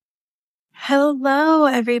Hello,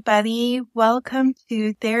 everybody. Welcome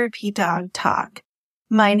to Therapy Dog Talk.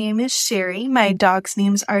 My name is Sherry. My dogs'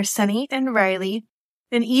 names are Sunny and Riley.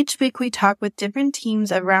 And each week we talk with different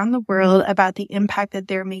teams around the world about the impact that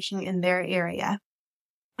they're making in their area.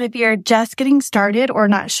 If you're just getting started or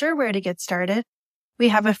not sure where to get started, we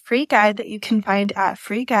have a free guide that you can find at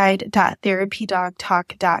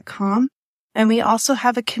freeguide.therapydogtalk.com. And we also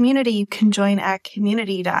have a community you can join at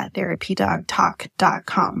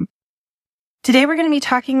community.therapydogtalk.com. Today, we're going to be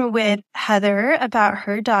talking with Heather about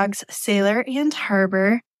her dogs, Sailor and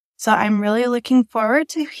Harbor. So I'm really looking forward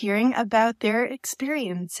to hearing about their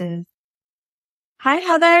experiences. Hi,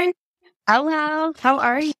 Heather. Hello. How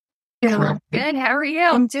are you? Good. How are you?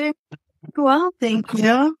 I'm doing well, thank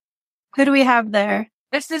you. Who do we have there?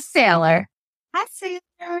 This is Sailor. Hi,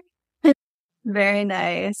 Sailor. Very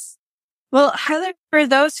nice. Well, Heather, for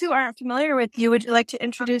those who aren't familiar with you, would you like to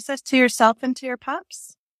introduce us to yourself and to your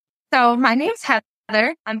pups? So my name's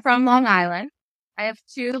Heather. I'm from Long Island. I have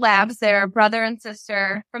two labs. They're brother and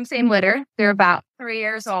sister from same litter. They're about 3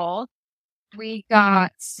 years old. We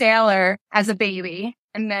got Sailor as a baby,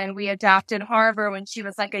 and then we adopted Harbor when she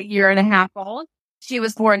was like 1.5 years old. She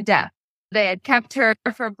was born deaf. They had kept her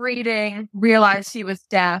for breeding, realized she was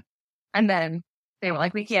deaf, and then they were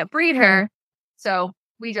like, we can't breed her. So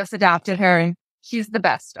we just adopted her, and she's the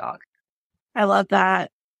best dog. I love that.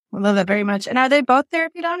 I love that very much. And are they both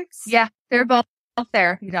therapy dogs? Yeah, they're both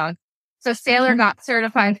therapy dogs. So Sailor got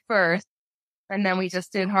certified first, and then we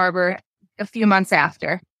just did Harbor a few months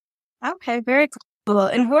after. Okay, very cool.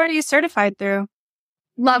 And who are you certified through?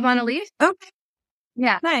 Love on a Leash. Okay.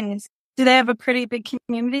 Yeah. Nice. Do they have a pretty big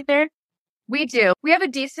community there? We do. We have a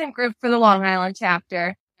decent group for the Long Island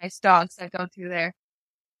chapter. Nice dogs that go through there.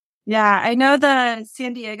 Yeah, I know the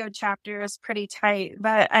San Diego chapter is pretty tight,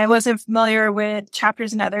 but I wasn't familiar with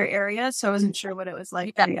chapters in other areas, so I wasn't sure what it was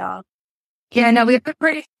like for y'all. Yeah, no, we have a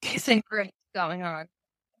pretty decent group going on.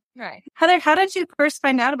 Right. Heather, how did you first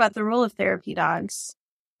find out about the role of therapy dogs?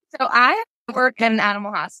 So I work in an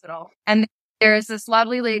animal hospital, and there's this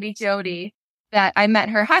lovely lady, Jody, that I met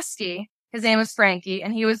her husky. His name was Frankie,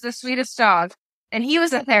 and he was the sweetest dog, and he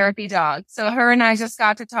was a therapy dog. So her and I just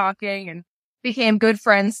got to talking and became good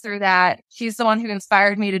friends through that. She's the one who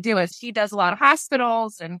inspired me to do it. She does a lot of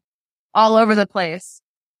hospitals and all over the place.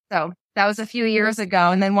 So that was a few years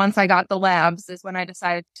ago. And then once I got the labs is when I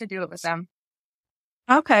decided to do it with them.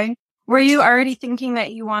 Okay. Were you already thinking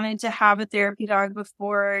that you wanted to have a therapy dog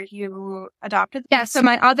before you adopted them? Yeah. So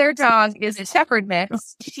my other dog is a shepherd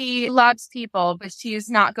mix. She loves people, but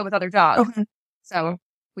she's not good with other dogs. Okay. So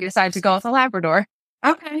we decided to go with a Labrador.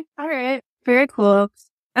 Okay. All right. Very cool.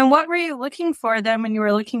 And what were you looking for then when you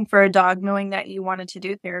were looking for a dog, knowing that you wanted to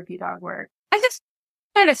do therapy dog work? I just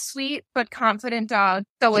wanted a sweet but confident dog.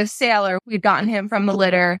 So with Sailor, we'd gotten him from the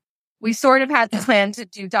litter. We sort of had the plan to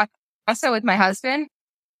do also with my husband,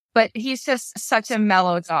 but he's just such a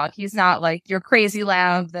mellow dog. He's not like your crazy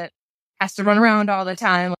lab that has to run around all the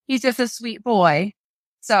time. He's just a sweet boy.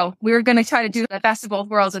 So we were going to try to do the best of both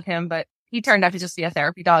worlds with him, but he turned out to just be a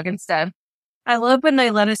therapy dog instead. I love when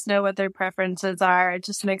they let us know what their preferences are. It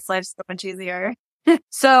just makes life so much easier.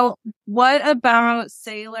 So what about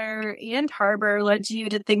Sailor and Harbor led you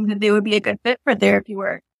to think that they would be a good fit for therapy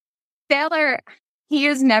work? Sailor, he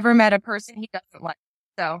has never met a person he doesn't like.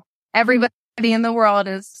 So everybody in the world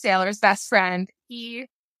is Sailor's best friend. He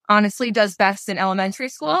honestly does best in elementary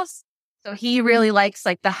schools. So he really likes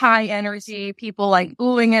like the high energy, people like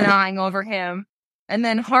oohing and eyeing over him. And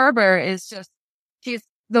then Harbor is just, she's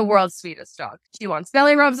the world's sweetest dog. She wants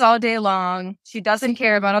belly rubs all day long. She doesn't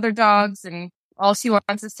care about other dogs, and all she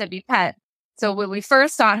wants is to be pet. So when we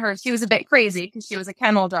first saw her, she was a bit crazy because she was a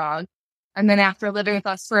kennel dog. And then after living with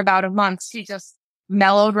us for about a month, she just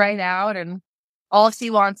mellowed right out, and all she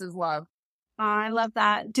wants is love. Oh, I love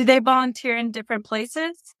that. Do they volunteer in different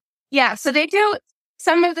places? Yeah, so they do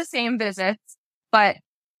some of the same visits, but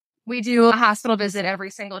we do a hospital visit every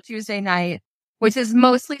single Tuesday night, which is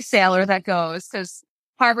mostly Sailor that goes because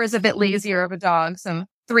Harbor is a bit lazier of a dog, so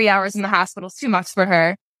 3 hours in the hospital is too much for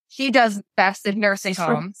her. She does best in nursing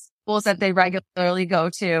homes, schools that they regularly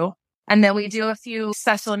go to. And then we do a few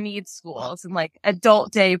special needs schools and like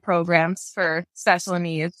adult day programs for special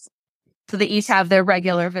needs. So they each have their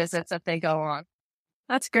regular visits that they go on.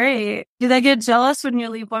 That's great. Do they get jealous when you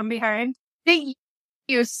leave one behind? They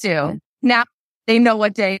used to. Now they know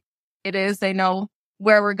what day it is. They know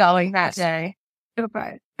where we're going that day.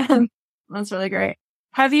 Okay. That's really great.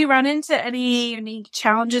 Have you run into any unique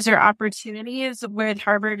challenges or opportunities with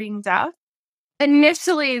Harbor being deaf?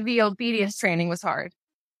 Initially, the obedience training was hard.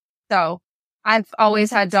 So I've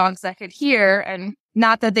always had dogs that could hear, and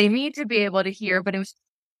not that they need to be able to hear, but it was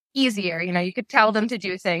easier. You could tell them to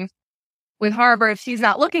do things. With Harbor, if she's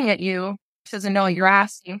not looking at you, she doesn't know what you're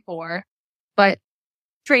asking for. But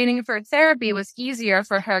training for therapy was easier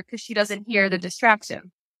for her because she doesn't hear the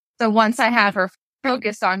distraction. So once I have her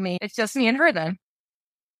focused on me, it's just me and her then.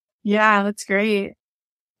 Yeah, that's great.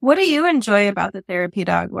 What do you enjoy about the therapy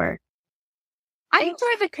dog work? I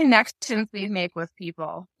enjoy the connections we make with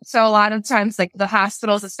people. So a lot of times, like the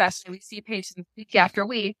hospitals, especially, we see patients week after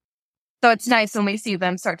week. So it's nice when we see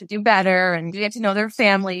them start to do better and we get to know their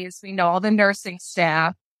families. We know all the nursing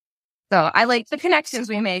staff. So I like the connections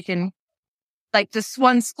we make. And like this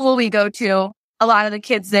one school we go to, a lot of the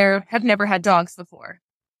kids there have never had dogs before.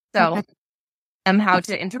 So how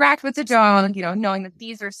to interact with the dog, knowing that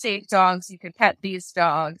these are safe dogs, you can pet these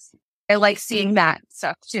dogs. I like seeing that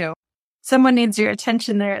stuff too. Someone needs your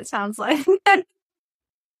attention there, it sounds like.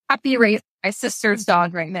 Happy raising my sister's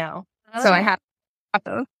dog right now. So I have.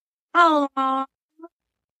 Oh,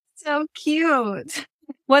 so cute.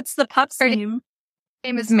 What's the pup's name?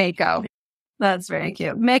 Her name is Mako. That's very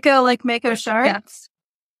cute. Mako, like Mako Sharp? Yes.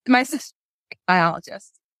 My sister is a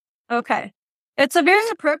biologist. Okay. It's a very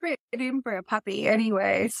appropriate name for a puppy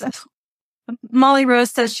anyway. So Molly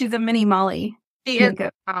Rose says she's a mini Molly. She is,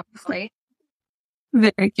 obviously.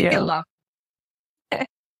 Very cute. I love.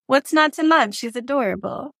 What's not to love? She's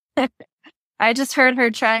adorable. I just heard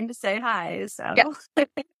her trying to say hi, so yeah.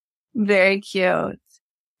 Very cute.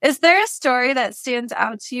 Is there a story that stands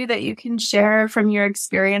out to you that you can share from your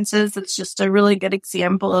experiences that's just a really good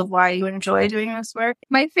example of why you enjoy doing this work?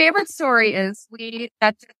 My favorite story is we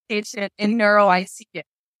got this patient in neuro ICU.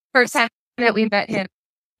 First time that we met him,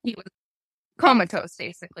 he was comatose,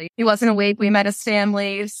 basically. He wasn't awake. We met his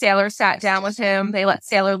family. Sailor sat down with him. They let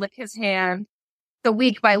Sailor lick his hand. So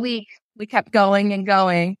week by week, we kept going and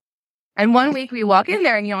going. And one week we walk in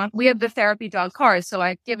there and, we have the therapy dog card. So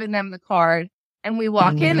I've given them the card and we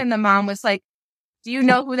walk in and the mom was like, do you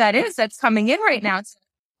know who that is that's coming in right now? It's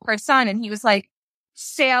her son. And he was like,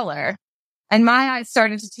 Sailor. And my eyes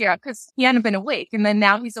started to tear up because he hadn't been awake. And then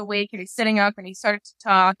now he's awake and he's sitting up and he started to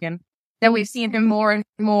talk. And then we've seen him more and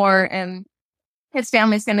more. And his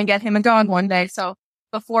family's going to get him a dog one day. So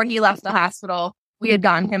before he left the hospital, we had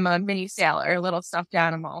gotten him a mini Sailor, a little stuffed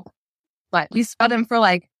animal. But we saw him for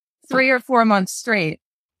like 3 or 4 months straight.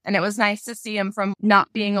 And it was nice to see him from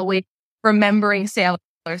not being awake, remembering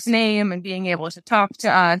Sailor's name and being able to talk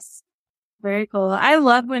to us. Very cool. I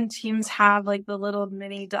love when teams have like the little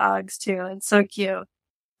mini dogs too. It's so cute.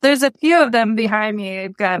 There's a few of them behind me.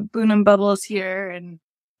 I've got Boone and Bubbles here, and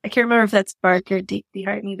I can't remember if that's Bark or Deke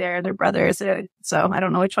behind me there. They're brothers, so I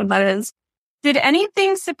don't know which one that is. Did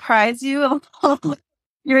anything surprise you along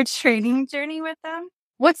your training journey with them?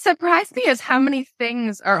 What surprised me is how many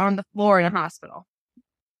things are on the floor in a hospital.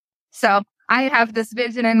 So I have this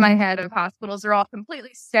vision in my head of hospitals are all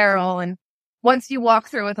completely sterile. And once you walk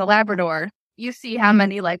through with a Labrador, you see how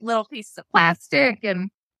many like little pieces of plastic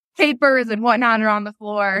and papers and whatnot are on the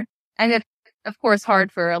floor. And it's, of course,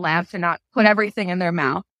 hard for a lab to not put everything in their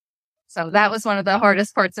mouth. So that was one of the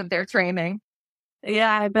hardest parts of their training.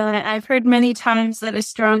 Yeah, I bet. I've heard many times that a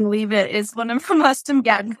strong leave it is one of the most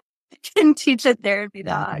important can teach a therapy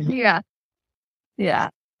dog. Yeah. Yeah,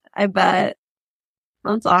 I bet.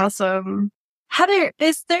 That's awesome. Heather,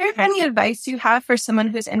 is there any advice you have for someone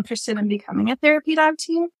who's interested in becoming a therapy dog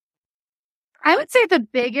team? I would say the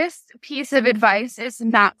biggest piece of advice is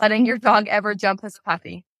not letting your dog ever jump as a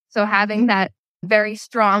puppy. So having that very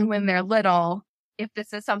strong when they're little, if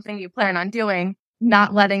this is something you plan on doing,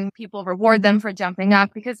 not letting people reward them for jumping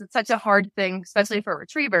up because it's such a hard thing, especially for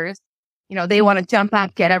retrievers. They want to jump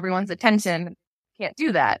up, get everyone's attention. Can't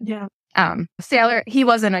do that. Yeah. Sailor, he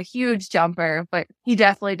wasn't a huge jumper, but he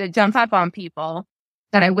definitely did jump up on people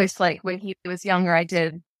that I wish like when he was younger, I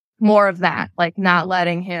did more of that, like not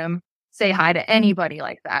letting him say hi to anybody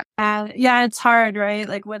like that. Yeah, it's hard, right?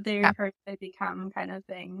 Like what they hurt, they become kind of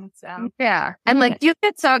thing. So yeah. And like you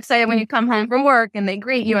get so excited when you come home from work and they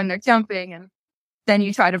greet you and they're jumping and then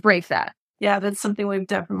you try to break that. Yeah, that's something we've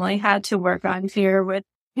definitely had to work on here with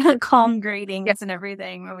calm greetings and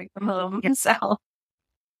everything when we come home. So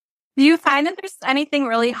do you find that there's anything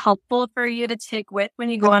really helpful for you to take with when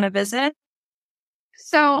you go on a visit?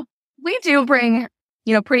 So we do bring,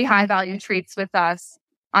 pretty high value treats with us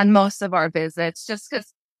on most of our visits, just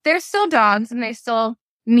because they're still dogs and they still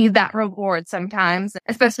need that reward sometimes,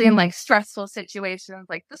 especially in like stressful situations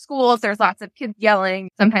like the schools. There's lots of kids yelling.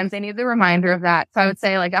 Sometimes they need the reminder of that. So I would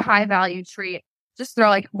say like a high value treat, just throw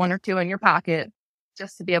like 1 or 2 in your pocket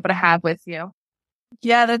just to be able to have with you.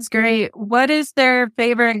 Yeah, that's great. What is their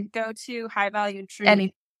favorite go-to high value treat?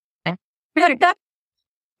 Anything.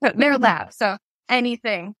 They're lab, so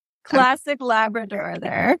anything. Classic Labrador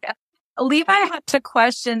there. Levi had a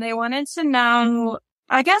question. They wanted to know,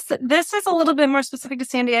 I guess this is a little bit more specific to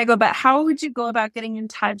San Diego, but how would you go about getting in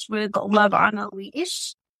touch with Love on a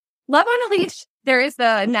Leash? Love on a Leash, there is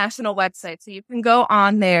the national website. So you can go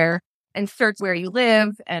on there and search where you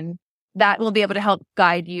live, and that will be able to help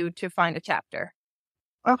guide you to find a chapter.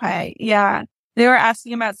 Okay. Yeah. They were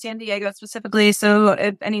asking about San Diego specifically. So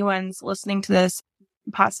if anyone's listening to this,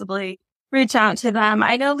 possibly reach out to them.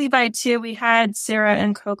 I know Levi too. We had Sarah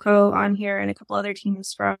and Coco on here and a couple other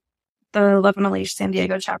teams from the Love on a Leash San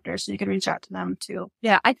Diego chapter. So you could reach out to them too.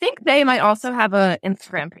 Yeah. I think they might also have an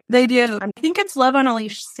Instagram page. They do. I think it's Love on a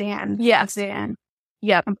Leash San. Yeah. San.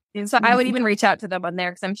 Yep. So I would even reach out to them on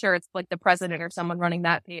there because I'm sure it's like the president or someone running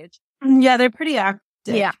that page. Yeah. They're pretty active.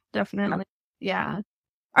 Yeah. Definitely. Yeah.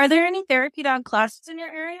 Are there any therapy dog classes in your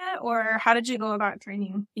area, or how did you go about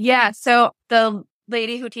training? Yeah. So the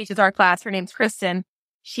lady who teaches our class, her name's Kristen.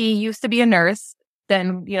 She used to be a nurse,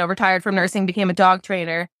 then, retired from nursing, became a dog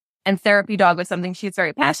trainer, and therapy dog was something she's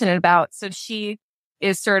very passionate about. So she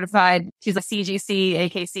is certified. She's a CGC,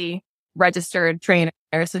 AKC registered trainer.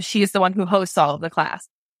 So she's the one who hosts all of the class.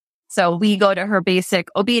 So we go to her basic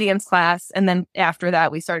obedience class. And then after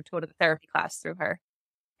that, we started to go to the therapy class through her.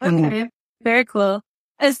 Okay. Very cool.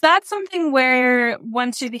 Is that something where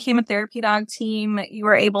once you became a therapy dog team, you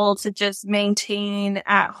were able to just maintain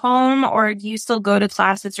at home, or do you still go to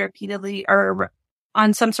classes repeatedly or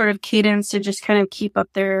on some sort of cadence to just kind of keep up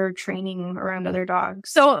their training around other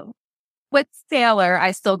dogs? So with Sailor,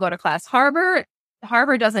 I still go to class. Harbor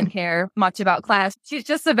doesn't care much about class. She's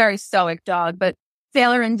just a very stoic dog, but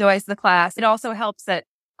Sailor enjoys the class. It also helps that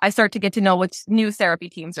I start to get to know which new therapy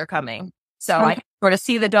teams are coming. So I sort of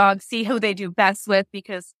see the dog, see who they do best with,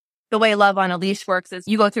 because the way Love on a Leash works is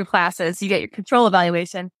you go through classes, you get your control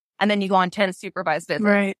evaluation, and then you go on 10 supervised visits.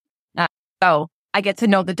 Right. So I get to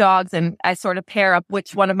know the dogs, and I sort of pair up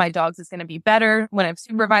which one of my dogs is going to be better when I'm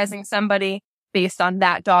supervising somebody based on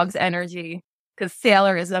that dog's energy. Because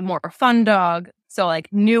Sailor is a more fun dog. So like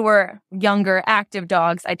newer, younger, active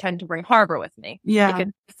dogs, I tend to bring Harbor with me. Yeah.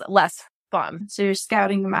 It's less fun. So you're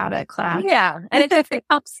scouting them out at class. Yeah. And it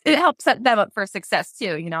helps set them up for success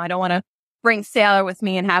too. I don't want to bring Sailor with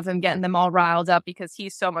me and have him getting them all riled up because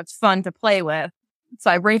he's so much fun to play with. So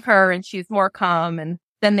I bring her and she's more calm, and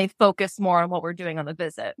then they focus more on what we're doing on the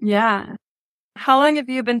visit. Yeah. How long have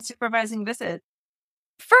you been supervising visits?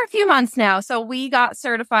 For a few months now. So we got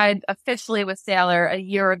certified officially with Sailor a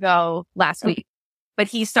year ago last week, but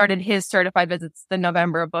he started his certified visits the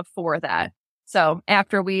November before that. So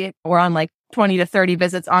after we were on like 20 to 30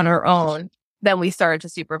 visits on our own, then we started to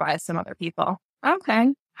supervise some other people.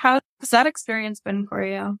 Okay. How's that experience been for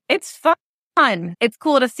you? It's fun. It's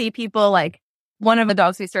cool to see people like one of the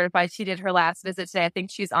dogs we certified. She did her last visit today. I think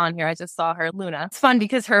she's on here. I just saw her, Luna. It's fun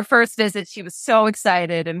because her first visit, she was so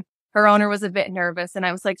excited and her owner was a bit nervous. And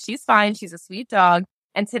I was like, she's fine. She's a sweet dog.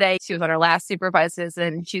 And today she was on her last supervised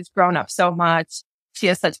visit and she's grown up so much. She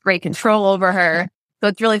has such great control over her. So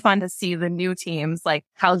it's really fun to see the new teams, like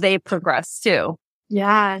how they progress too.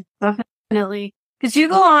 Yeah, definitely. Because you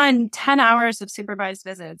go on 10 hours of supervised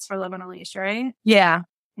visits for Love on a Leash, right? Yeah.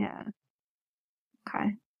 Yeah.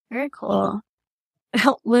 Okay. Very cool.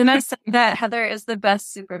 Luna said that Heather is the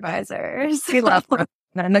best supervisor. We love her.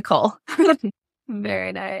 Nicole.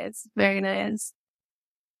 Very nice. Very nice.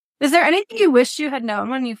 Is there anything you wish you had known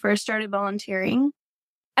when you first started volunteering?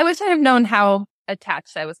 I wish I had known how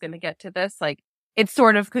attached I was going to get to this. Like, it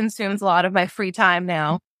sort of consumes a lot of my free time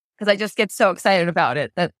now because I just get so excited about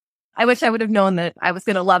it that I wish I would have known that I was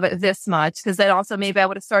going to love it this much, because then also maybe I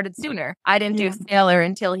would have started sooner. I didn't do Sailor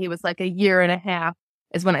until he was like a year and a half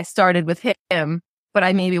is when I started with him, but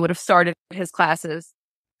I maybe would have started his classes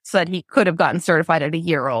so that he could have gotten certified at a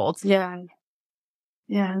year old. Yeah.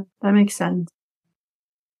 Yeah, that makes sense.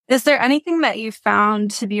 Is there anything that you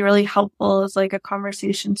found to be really helpful as like a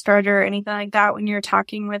conversation starter or anything like that when you're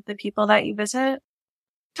talking with the people that you visit?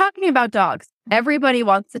 Talking about dogs. Everybody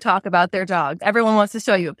wants to talk about their dogs. Everyone wants to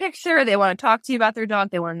show you a picture. They want to talk to you about their dog.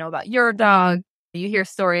 They want to know about your dog. You hear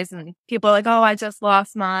stories and people are like, oh, I just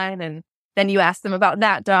lost mine. And then you ask them about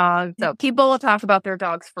that dog. So people will talk about their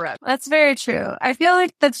dogs forever. That's very true. I feel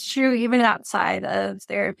like that's true even outside of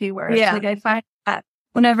therapy work. Yeah. Like I find that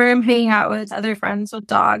whenever I'm hanging out with other friends with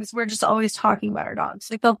dogs, we're just always talking about our dogs,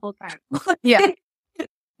 like the whole time. Yeah.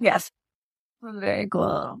 Yes. Very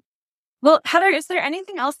cool. Well, Heather, is there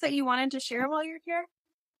anything else that you wanted to share while you're here?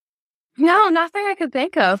 No, nothing I could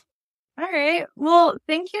think of. All right. Well,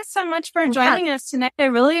 thank you so much for joining us tonight. I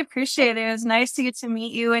really appreciate it. It was nice to get to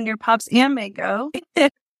meet you and your pups and Mako.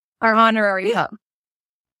 Our honorary pup.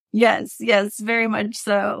 Yes, very much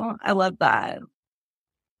so. I love that.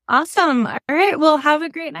 Awesome. All right. Well, have a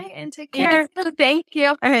great night and take care. Thank you.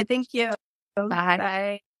 All right. Thank you. Bye.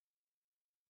 Bye.